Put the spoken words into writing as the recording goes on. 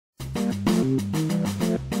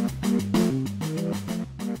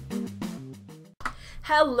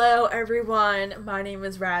Hello everyone, my name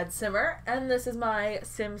is Rad Simmer, and this is my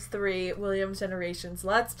Sims 3 Williams Generations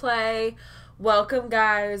Let's Play. Welcome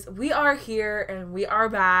guys, we are here and we are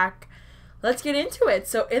back. Let's get into it.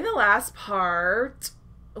 So in the last part,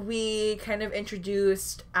 we kind of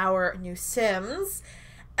introduced our new Sims,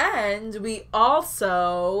 and we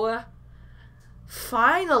also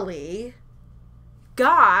finally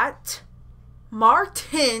got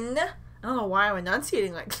Martin. I don't know why I'm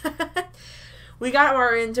enunciating like that. We got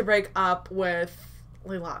Martin to break up with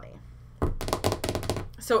Leilani.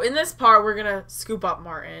 So in this part, we're going to scoop up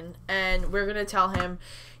Martin, and we're going to tell him,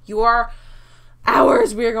 you are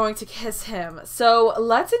ours. We are going to kiss him. So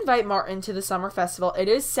let's invite Martin to the summer festival. It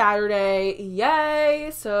is Saturday. Yay.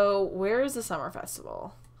 So where is the summer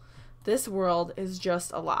festival? This world is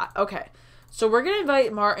just a lot. Okay. So we're going to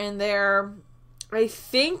invite Martin there. I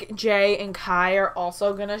think Jay and Kai are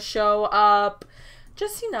also going to show up.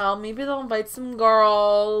 Just, you know, maybe they'll invite some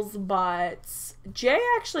girls, but Jay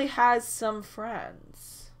actually has some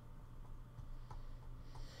friends.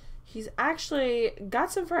 He's actually got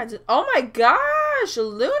some friends. Oh my gosh,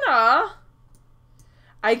 Luna!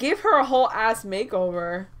 I gave her a whole ass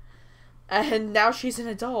makeover, and now she's an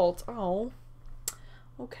adult. Oh.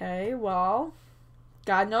 Okay, well,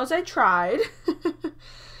 God knows I tried.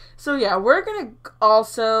 So yeah, we're gonna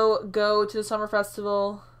also go to the summer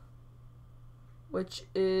festival, which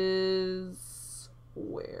is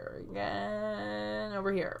where again?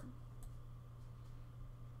 Over here.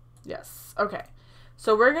 Yes. Okay.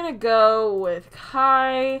 So we're going to go with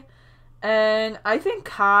Kai. And I think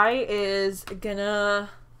Kai is going to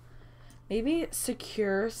maybe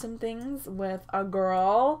secure some things with a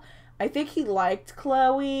girl. I think he liked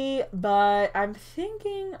Chloe, but I'm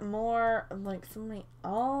thinking more like somebody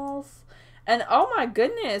else. And oh my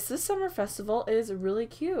goodness, this summer festival is really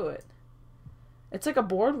cute. It's like a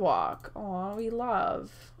boardwalk. Oh, we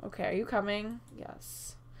love. Okay, are you coming?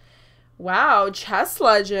 Yes. Wow, chess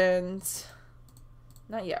legend.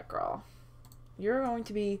 Not yet, girl. You're going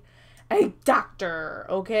to be a doctor,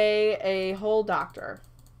 okay? A whole doctor.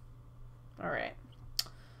 All right.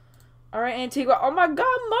 All right, Antigua. Oh my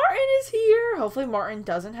God, Martin is here. Hopefully Martin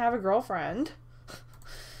doesn't have a girlfriend.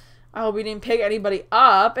 I hope we didn't pick anybody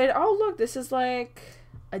up. And oh, look, this is like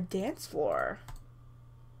a dance floor.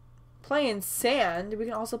 Play in sand. We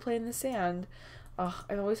can also play in the sand. Oh,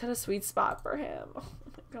 I've always had a sweet spot for him. Oh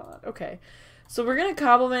my God. Okay. So we're going to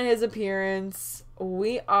compliment his appearance.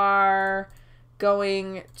 We are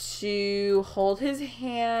going to hold his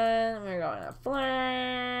hand. We're going to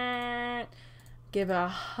flirt. Give a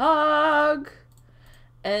hug.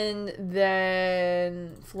 And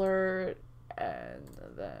then flirt. And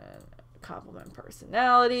then compliment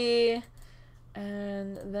personality.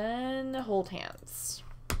 And then hold hands.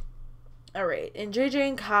 Alright, and JJ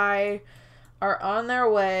and Kai are on their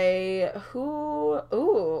way. Who?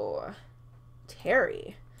 Ooh.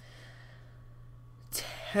 Terry.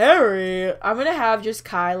 Terry. I'm going to have just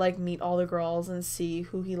Kai, like, meet all the girls and see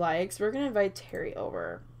who he likes. We're going to invite Terry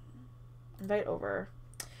over. Invite over.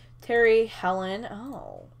 Terry, Helen.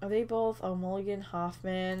 Oh, are they both? Oh, Mulligan,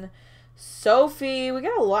 Hoffman, Sophie. We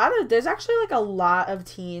got a lot of, there's actually, like, a lot of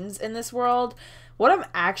teens in this world. What I'm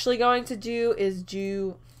actually going to do is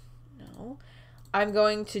I'm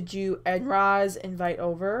going to do Enraz invite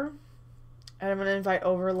over. And I'm going to invite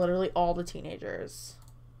over literally all the teenagers.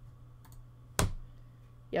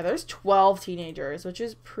 Yeah, there's 12 teenagers, which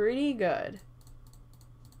is pretty good.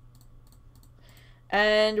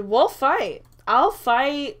 And we'll fight. I'll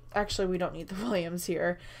fight. Actually, we don't need the Williams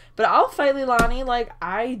here. But I'll fight Leilani. Like,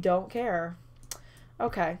 I don't care.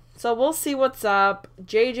 Okay, so we'll see what's up.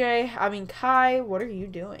 Kai, what are you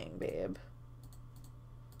doing, babe?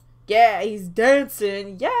 Yeah, he's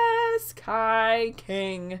dancing. Yes, Kai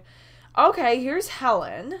King. Okay, here's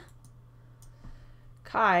Helen.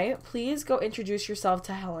 Kai, please go introduce yourself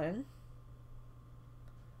to Helen.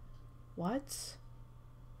 What?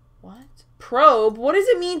 What? Probe? What does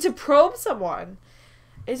it mean to probe someone?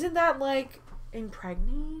 Isn't that like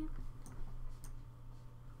impregnate?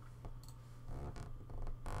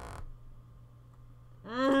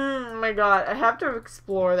 Oh my God, I have to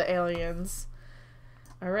explore the aliens.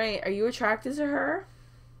 Alright, are you attracted to her?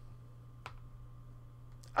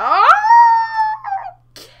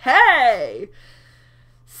 Okay!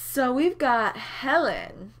 So we've got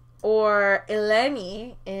Helen, or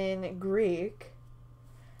Eleni in Greek.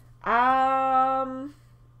 Oh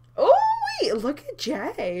wait, look at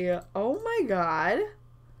Jay. Oh my God.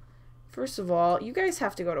 First of all, you guys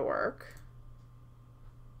have to go to work.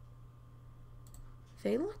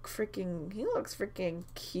 They look freaking, he looks freaking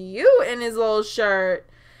cute in his little shirt.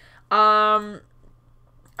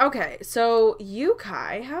 Okay, so you,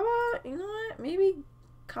 Kai, how about, you know what? Maybe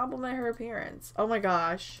compliment her appearance. Oh my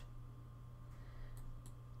gosh.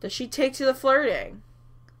 Does she take to the flirting?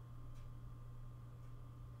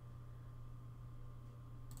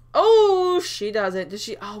 Oh, she doesn't. Does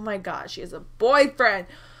she? Oh my gosh, she has a boyfriend.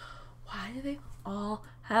 Why do they all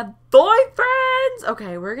have boyfriends?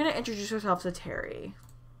 Okay, we're going to introduce ourselves to Terry.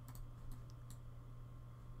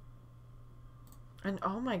 And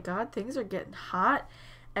oh my god, things are getting hot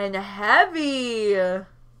and heavy. Are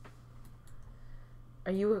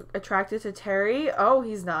you attracted to Terry? Oh,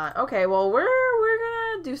 he's not. Okay, well, we're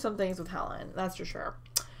gonna do some things with Helen. That's for sure.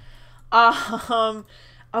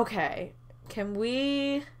 Okay. Can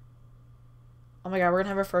we... Oh my god, we're gonna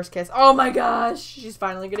have our first kiss. Oh my gosh, she's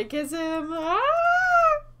finally gonna kiss him. Ah!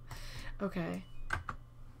 Okay.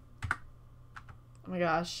 Oh my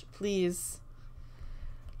gosh, please.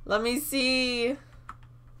 Let me see.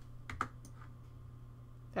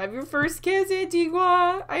 Have your first kiss,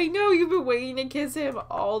 Antigua. I know you've been waiting to kiss him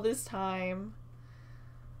all this time.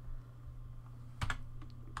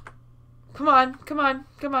 Come on, come on,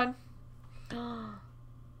 come on.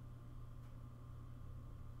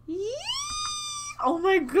 Oh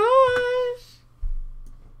my gosh.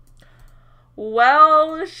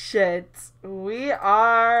 Well, shit. We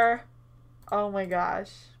are... Oh my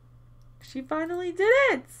gosh. She finally did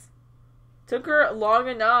it. Took her long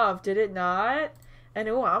enough, did it not? And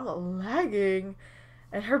oh, I'm lagging.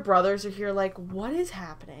 And her brothers are here like, what is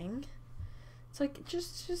happening? It's like,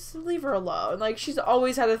 just leave her alone. Like, she's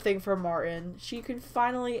always had a thing for Martin. She can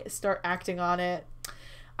finally start acting on it.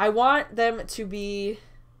 I want them to be...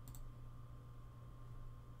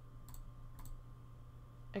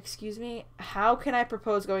 Excuse me? How can I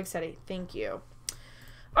propose going steady? Thank you.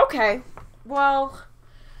 Okay. Well,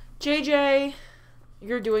 JJ,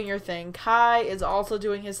 you're doing your thing. Kai is also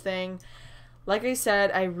doing his thing. Like I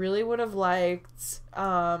said, I really would have liked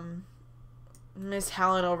Miss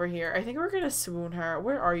Helen over here. I think we're going to swoon her.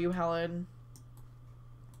 Where are you, Helen?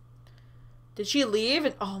 Did she leave?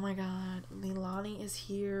 And oh my god, Leilani is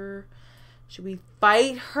here. Should we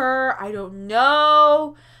fight her? I don't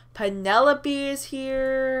know. Penelope is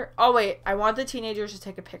here. Oh wait, I want the teenagers to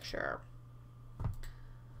take a picture.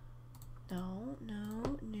 No,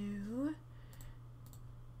 no, no.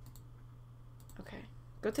 Okay.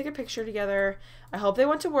 Go take a picture together. I hope they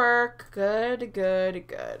went to work. Good, good,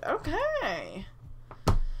 good. Okay.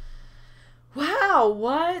 Wow,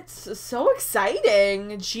 what? So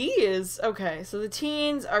exciting. Jeez. Okay, so the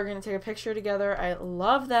teens are going to take a picture together. I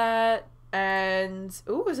love that. And,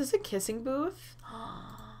 ooh, is this a kissing booth?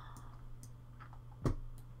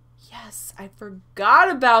 Yes, I forgot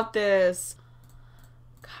about this.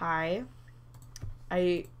 Kai.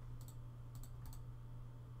 Can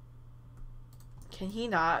he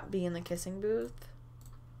not be in the kissing booth?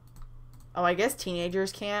 Oh, I guess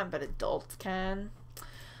teenagers can't, but adults can.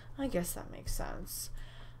 I guess that makes sense.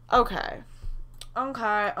 Okay.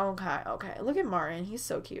 Okay, okay, okay. Look at Martin. He's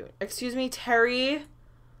so cute. Excuse me, Terry.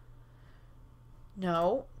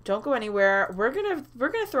 No, don't go anywhere. We're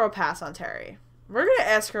gonna throw a pass on Terry. We're gonna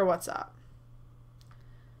ask her what's up.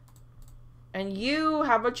 And you,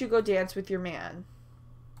 how about you go dance with your man?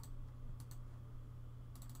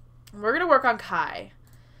 We're gonna work on Kai.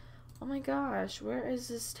 Oh my gosh, where is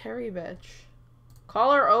this Terry bitch?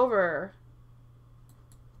 Call her over.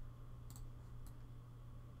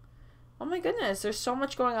 Oh my goodness, there's so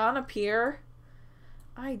much going on up here.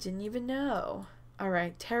 I didn't even know.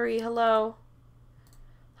 Alright, Terry, hello.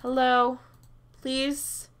 Hello.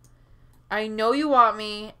 Please. I know you want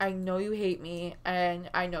me. I know you hate me. And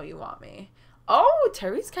I know you want me. Oh,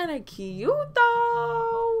 Terry's kind of cute,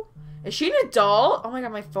 though. Is she an adult? Oh my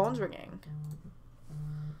god, my phone's ringing.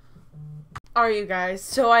 Alright, you guys.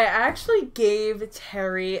 So I actually gave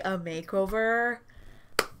Terry a makeover.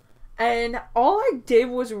 And all I did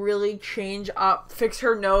was really fix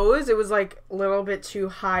her nose. It was like a little bit too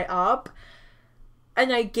high up.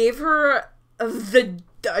 And I gave her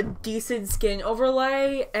a decent skin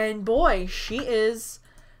overlay. And boy, she is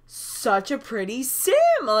such a pretty sim.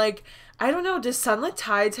 Like, I don't know. Does Sunlit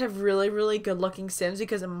Tides have really, really good looking sims?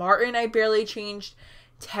 Because Martin, I barely changed.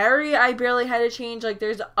 Terry, I barely had to change. Like,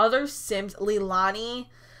 there's other sims. Leilani,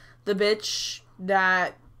 the bitch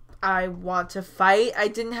that I want to fight, I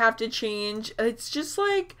didn't have to change. It's just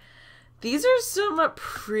like, these are some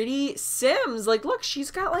pretty sims. Like, look,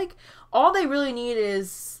 she's got like, all they really need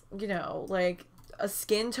is, you know, like a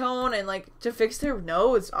skin tone and like to fix their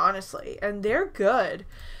nose, honestly. And they're good.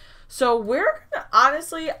 So we're gonna,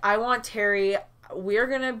 honestly, I want Terry. We're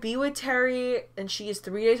gonna be with Terry, and she is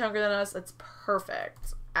 3 days younger than us. That's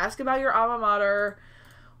perfect. Ask about your alma mater.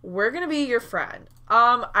 We're gonna be your friend.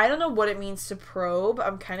 I don't know what it means to probe.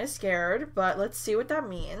 I'm kind of scared, but let's see what that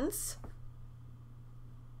means.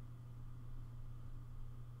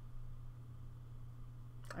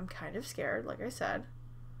 I'm kind of scared, like I said.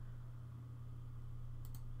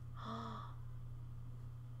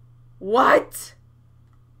 What?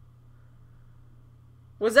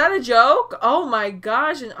 Was that a joke? Oh my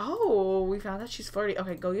gosh. And oh, we found that she's flirty.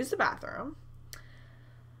 Okay, go use the bathroom.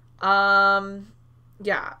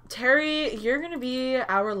 Yeah. Terry, you're gonna be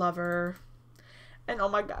our lover. And oh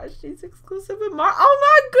my gosh, she's exclusive with oh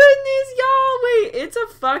my goodness, y'all. Wait, it's a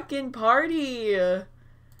fucking party.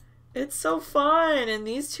 It's so fun. And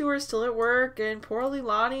these two are still at work. And poor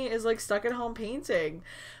Leilani is like stuck at home painting.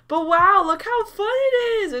 But wow, look how fun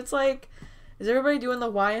it is. It's like, is everybody doing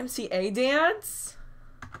the YMCA dance?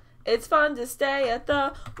 It's fun to stay at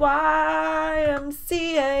the YMCA.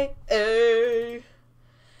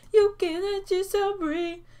 You can let yourself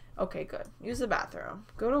breathe. Okay, good. Use the bathroom.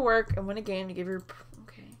 Go to work and win a game to give your...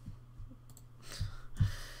 Okay.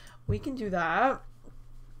 We can do that.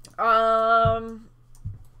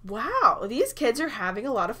 Wow. These kids are having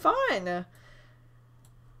a lot of fun.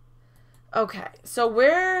 Okay. So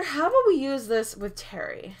how about we use this with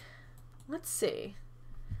Terry? Let's see.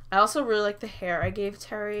 I also really like the hair I gave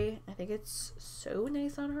Terry. I think it's so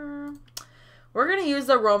nice on her. We're going to use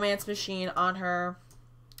the romance machine on her.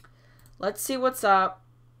 Let's see what's up.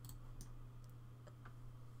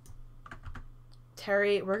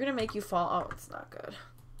 Terry, we're going to make you fall. Oh, it's not good.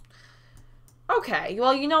 Okay.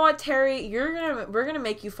 Well, you know what, Terry? We're going to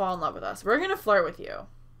make you fall in love with us. We're going to flirt with you.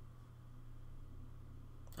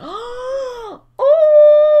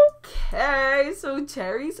 Okay. So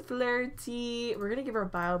Terry's flirty. We're going to give her a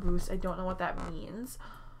bio boost. I don't know what that means.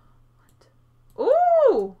 What?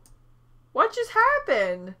 Ooh. What just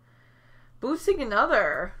happened? Boosting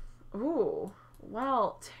another. Ooh.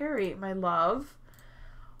 Well, Terry, my love,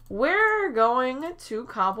 we're going to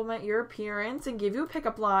compliment your appearance and give you a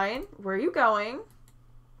pickup line. Where are you going?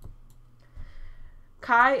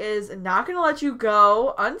 Kai is not going to let you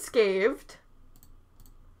go unscathed.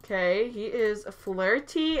 Okay, he is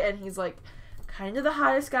flirty and he's like kind of the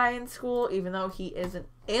hottest guy in school, even though he is an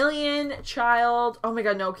alien child. Oh my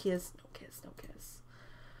god, no kiss. No kiss, no kiss.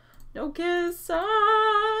 No kiss.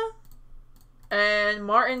 Ah. And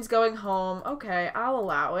Martin's going home. Okay, I'll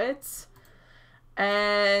allow it.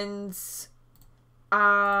 And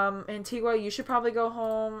Antigua, you should probably go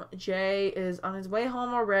home. Jay is on his way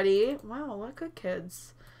home already. Wow, what good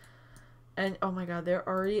kids. And oh my god, they're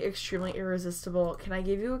already extremely irresistible. Can I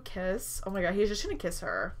give you a kiss? Oh my god, he's just gonna kiss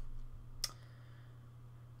her.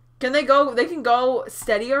 Can they can go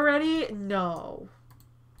steady already? No.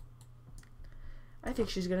 I think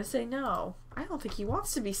she's gonna say no. I don't think he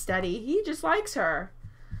wants to be steady. He just likes her.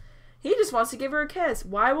 He just wants to give her a kiss.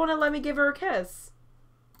 Why won't it let me give her a kiss?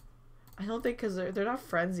 I don't think because they're not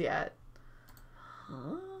friends yet.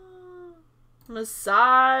 Huh?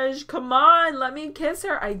 Massage. Come on, let me kiss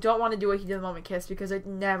her. I don't want to do a heat of the moment kiss because it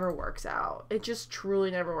never works out. It just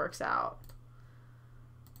truly never works out.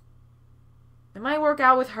 It might work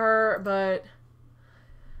out with her, but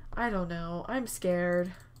I don't know. I'm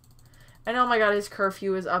scared. And oh my god, his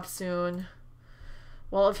curfew is up soon.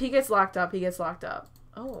 Well, if he gets locked up, he gets locked up.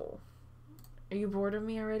 Oh. Are you bored of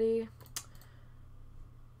me already?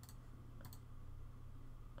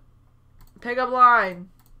 Pickup line.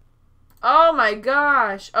 Oh my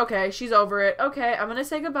gosh. Okay, she's over it. Okay, I'm gonna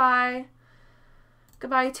say goodbye.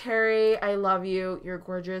 Goodbye, Terry. I love you. You're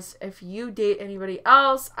gorgeous. If you date anybody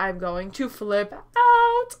else, I'm going to flip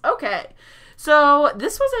out. Okay. So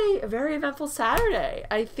this was a very eventful Saturday.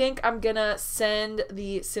 I think I'm gonna send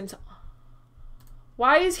the Sims.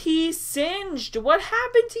 Why is he singed? What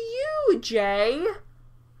happened to you, Jay?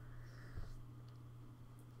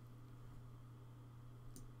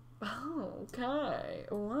 Oh, okay.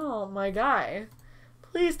 Well, my guy,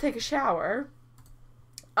 please take a shower.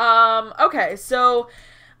 Okay, so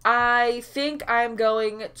I think I'm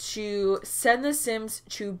going to send the Sims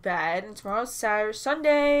to bed. And tomorrow's Saturday,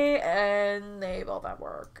 Sunday, and they both at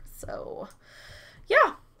work. So,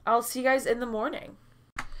 yeah, I'll see you guys in the morning.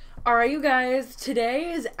 Alright, you guys,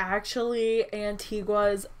 today is actually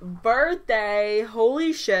Antigua's birthday.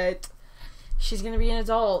 Holy shit. She's gonna be an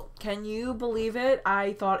adult. Can you believe it?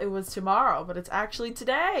 I thought it was tomorrow, but it's actually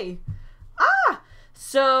today. Ah!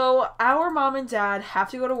 So, our mom and dad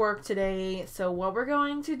have to go to work today. So, what we're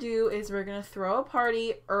going to do is we're gonna throw a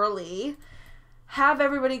party early. Have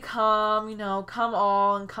everybody come, you know, come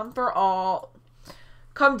all and come for all.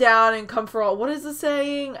 Come down and come for all. What is the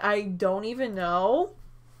saying? I don't even know.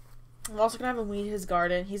 I'm also gonna have him weed his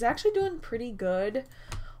garden. He's actually doing pretty good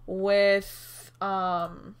with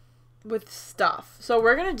with stuff. So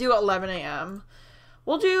we're gonna do 11 a.m.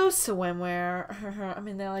 We'll do swimwear. I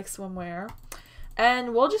mean, they like swimwear.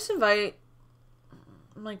 And we'll just invite,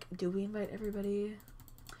 like, do we invite everybody?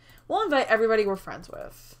 We'll invite everybody we're friends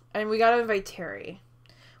with. And we gotta invite Terry.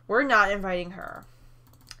 We're not inviting her.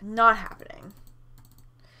 Not happening.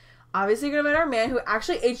 Obviously, we're gonna invite our man who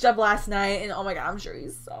actually aged up last night. And oh my god, I'm sure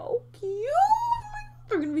he's so cute.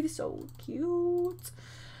 They're gonna be so cute.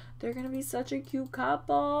 They're gonna be such a cute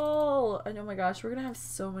couple. And oh my gosh, we're gonna have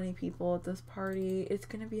so many people at this party. It's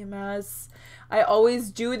gonna be a mess. I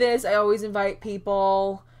always do this. I always invite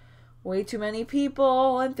people. Way too many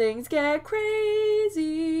people and things get crazy.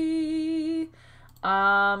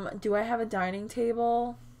 Do I have a dining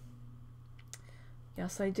table?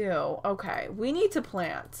 Yes, I do. Okay, we need to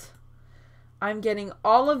plant. I'm getting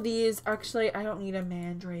all of these. Actually, I don't need a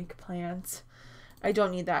mandrake plant. I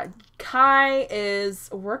don't need that. Kai is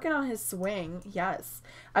working on his swing. Yes.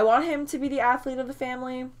 I want him to be the athlete of the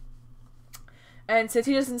family. And since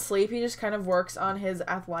he doesn't sleep, he just kind of works on his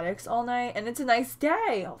athletics all night. And it's a nice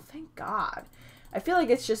day. Oh, thank God. I feel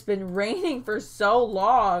like it's just been raining for so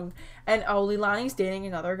long. And oh, Leilani's dating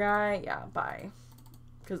another guy. Yeah, bye.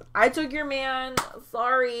 Because I took your man.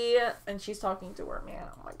 Sorry. And she's talking to her man.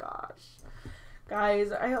 Oh my gosh.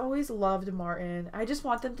 Guys, I always loved Martin. I just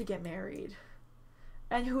want them to get married.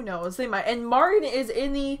 And who knows, they might. And Martin is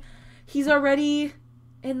in the, he's already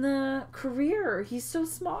in the career. He's so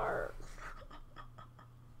smart.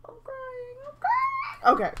 I'm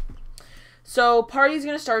crying. Okay. So, party's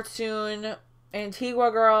gonna start soon.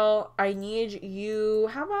 Antigua girl, I need you.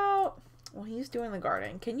 How about, well, he's doing the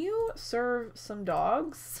garden. Can you serve some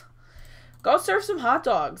dogs? Go serve some hot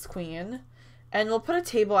dogs, queen. And we'll put a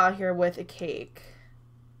table out here with a cake.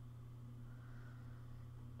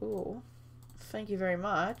 Ooh. Thank you very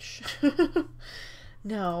much.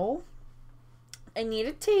 No. I need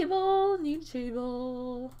a table. Need a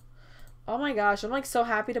table. Oh my gosh. I'm like so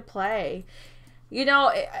happy to play. You know,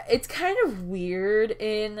 it's kind of weird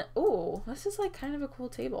in... Ooh, this is like kind of a cool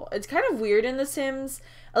table. It's kind of weird in The Sims,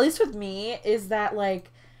 at least with me, is that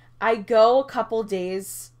like I go a couple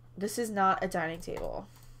days... This is not a dining table.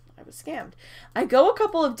 I was scammed. I go a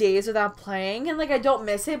couple of days without playing and like I don't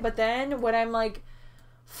miss it, but then when I'm like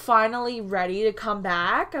finally ready to come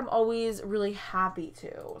back, I'm always really happy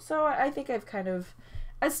to. So I think I've kind of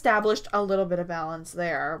established a little bit of balance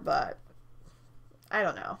there, but I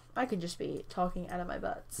don't know. I could just be talking out of my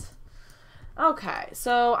butts. Okay,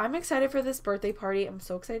 so I'm excited for this birthday party. I'm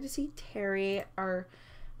so excited to see Terry, our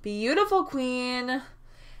beautiful queen.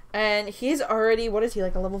 And he's already, what is he,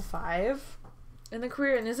 like a level 5 in the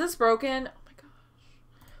career? And is this broken? Oh my gosh.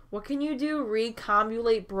 What can you do?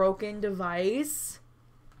 Recombulate broken device?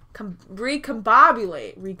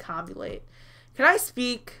 Recombulate. Can I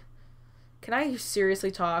speak? Can I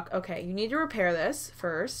seriously talk? Okay, you need to repair this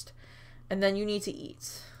first, and then you need to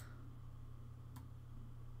eat.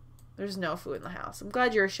 There's no food in the house. I'm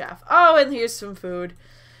glad you're a chef. Oh, and here's some food.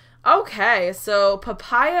 Okay, so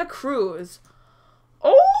Papaya Cruise.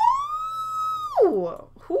 Oh!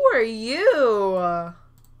 Who are you?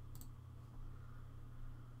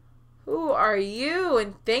 Who are you?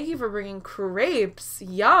 And thank you for bringing crepes.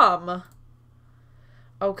 Yum.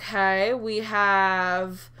 Okay, we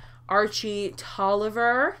have Archie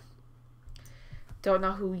Tolliver. Don't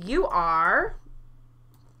know who you are.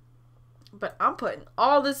 But I'm putting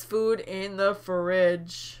all this food in the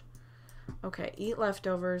fridge. Okay, eat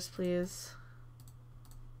leftovers, please.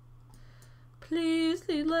 Please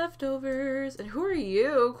eat leftovers. And who are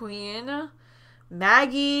you, queen?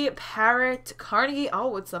 Maggie, Parrot, Carnegie. Oh,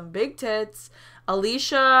 with some big tits.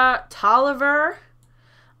 Alicia Tolliver.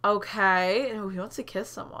 Okay. Oh, he wants to kiss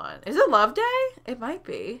someone. Is it Love Day? It might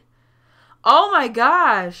be. Oh my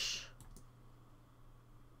gosh.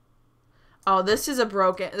 Oh, this is a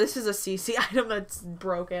CC item that's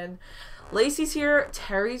broken. Lacey's here.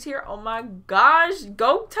 Terry's here. Oh my gosh.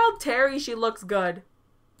 Go tell Terry she looks good.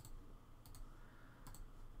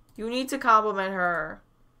 You need to compliment her.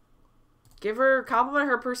 Compliment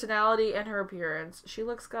her personality and her appearance. She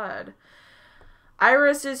looks good.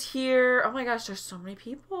 Iris is here. Oh my gosh, there's so many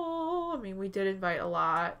people. I mean, we did invite a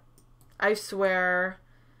lot. I swear.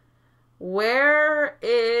 Where's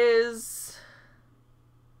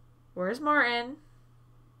Martin?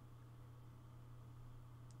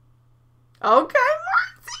 Okay,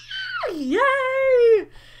 Martin! Yay!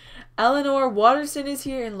 Eleanor Watterson is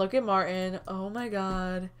here, and look at Martin. Oh my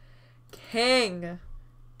god. King,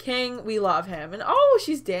 we love him. And oh,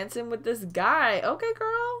 she's dancing with this guy. Okay,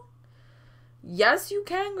 girl. Yes, you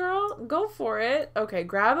can, girl. Go for it. Okay,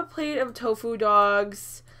 grab a plate of tofu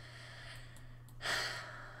dogs.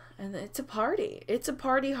 And it's a party. It's a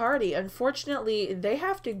party hardy. Unfortunately, they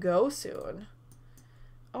have to go soon.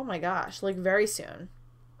 Oh my gosh, like very soon.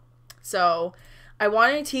 So I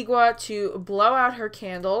want Antigua to blow out her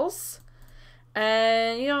candles.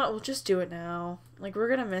 And you know what? We'll just do it now. Like, we're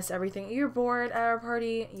gonna miss everything. You're bored at our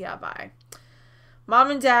party? Yeah, bye.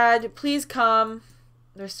 Mom and Dad, please come.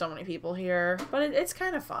 There's so many people here, but it's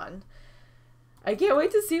kind of fun. I can't wait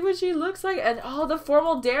to see what she looks like. And oh, the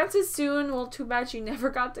formal dance is soon. Well, too bad she never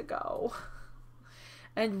got to go.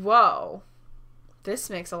 And whoa, this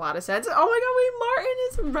makes a lot of sense. Oh my god, wait, Martin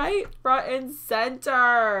is right front and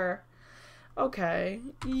center. Okay.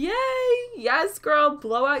 Yay! Yes, girl,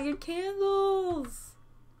 blow out your candles.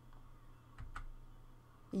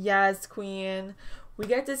 Yes, queen. We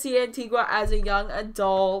get to see Antigua as a young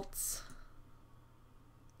adult.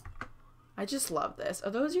 I just love this. Are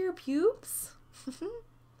those your pubes?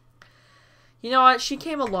 You know what? She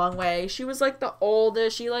came a long way. She was like the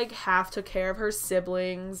oldest. She like half took care of her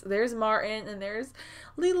siblings. There's Martin and there's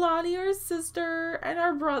Leilani, our sister, and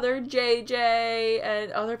our brother JJ,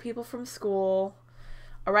 and other people from school.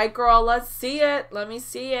 All right, girl, let's see it. Let me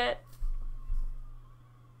see it.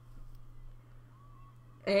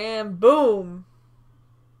 And boom.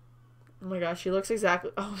 Oh my gosh, she looks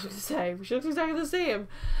exactly, oh, I was gonna say, she looks exactly the same.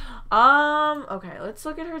 Okay, let's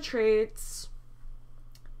look at her traits.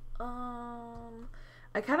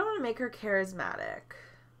 I kind of want to make her charismatic.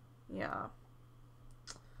 Yeah.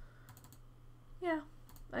 Yeah,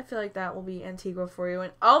 I feel like that will be Antigua for you.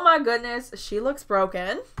 And oh my goodness, she looks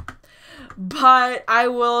broken. But I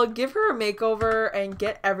will give her a makeover and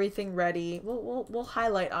get everything ready. We'll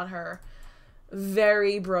highlight on her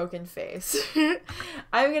very broken face.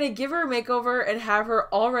 I'm gonna give her a makeover and have her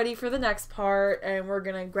all ready for the next part, and we're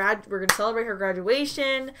gonna celebrate her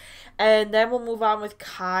graduation, and then we'll move on with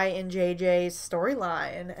Kai and JJ's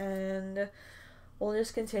storyline, and we'll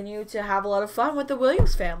just continue to have a lot of fun with the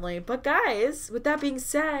Williams family. But guys, with that being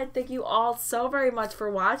said, thank you all so very much for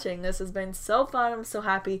watching. This has been so fun. I'm so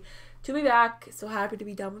happy to be back, so happy to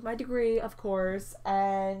be done with my degree, of course,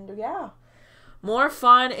 and yeah. More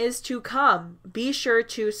fun is to come. Be sure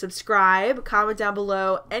to subscribe, comment down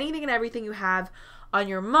below anything and everything you have on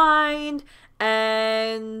your mind.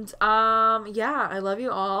 And yeah, I love you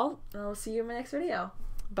all. I'll see you in my next video.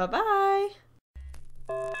 Bye-bye.